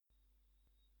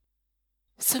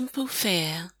simple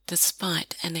fare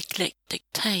despite an eclectic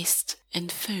taste in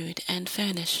food and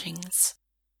furnishings.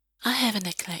 I have an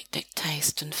eclectic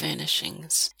taste in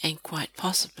furnishings, and quite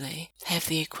possibly have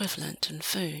the equivalent in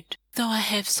food, though I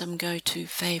have some go-to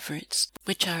favourites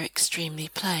which are extremely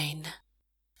plain.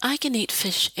 I can eat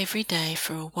fish every day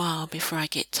for a while before I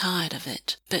get tired of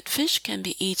it, but fish can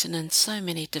be eaten in so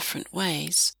many different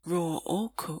ways, raw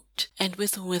or cooked, and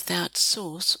with or without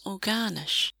sauce or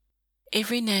garnish.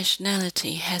 Every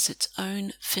nationality has its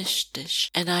own fish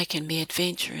dish, and I can be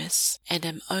adventurous and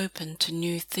am open to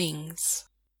new things.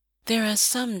 There are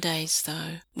some days,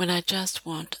 though, when I just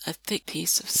want a thick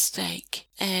piece of steak,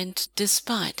 and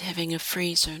despite having a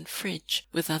freezer and fridge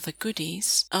with other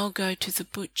goodies, I'll go to the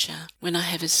butcher when I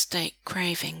have a steak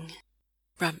craving.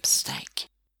 Rump steak.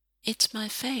 It's my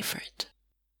favourite.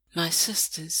 My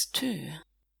sister's too.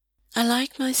 I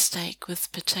like my steak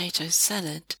with potato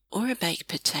salad, or a baked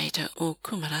potato or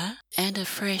kumara, and a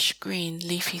fresh green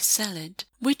leafy salad,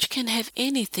 which can have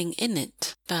anything in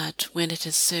it, but when it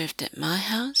is served at my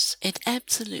house, it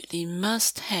absolutely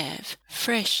must have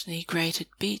freshly grated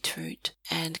beetroot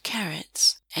and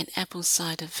carrots, and apple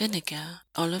cider vinegar,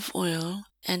 olive oil,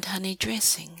 and honey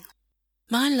dressing.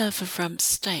 My love of rump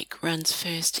steak runs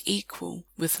first equal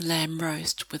with lamb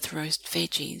roast with roast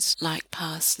veggies like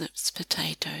parsnips,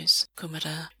 potatoes,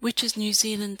 kumara, which is New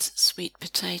Zealand's sweet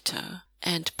potato,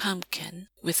 and pumpkin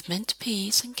with mint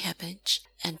peas and cabbage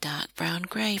and dark brown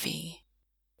gravy.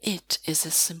 It is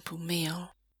a simple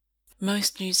meal.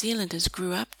 Most New Zealanders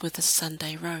grew up with a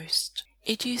Sunday roast.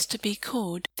 It used to be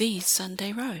called the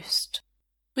Sunday roast.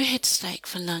 We had steak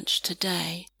for lunch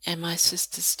today, and my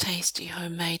sister's tasty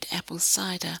homemade apple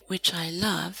cider, which I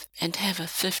love and have a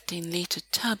 15-litre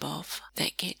tub of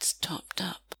that gets topped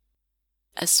up.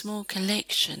 A small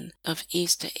collection of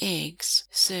Easter eggs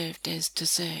served as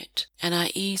dessert, and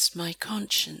I eased my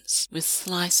conscience with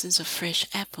slices of fresh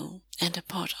apple and a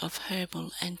pot of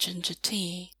herbal and ginger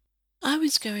tea. I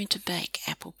was going to bake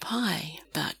apple pie,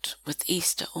 but with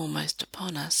Easter almost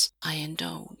upon us, I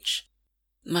indulge.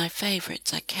 My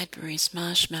favourites are Cadbury's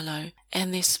marshmallow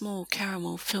and their small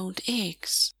caramel-filled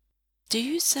eggs. Do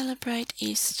you celebrate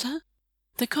Easter?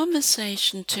 The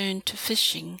conversation turned to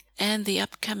fishing and the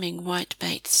upcoming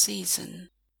whitebait season.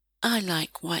 I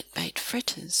like whitebait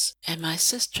fritters, and my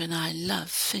sister and I love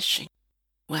fishing.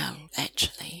 Well,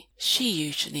 actually, she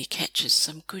usually catches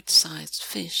some good-sized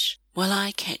fish, while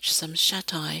I catch some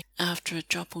shut-eye after a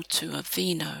drop or two of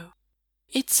vino.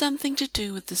 It's something to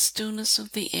do with the stillness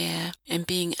of the air and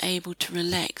being able to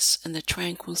relax in the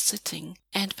tranquil sitting,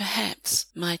 and perhaps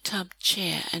my tub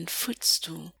chair and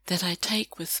footstool that I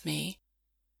take with me,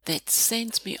 that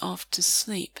sends me off to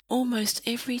sleep almost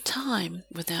every time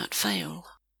without fail.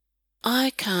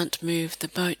 I can't move the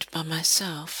boat by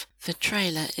myself, the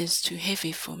trailer is too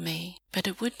heavy for me, but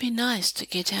it would be nice to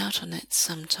get out on it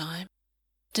sometime.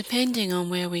 Depending on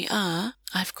where we are,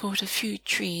 I've caught a few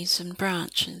trees and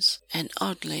branches, and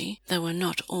oddly, they were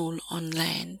not all on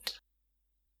land.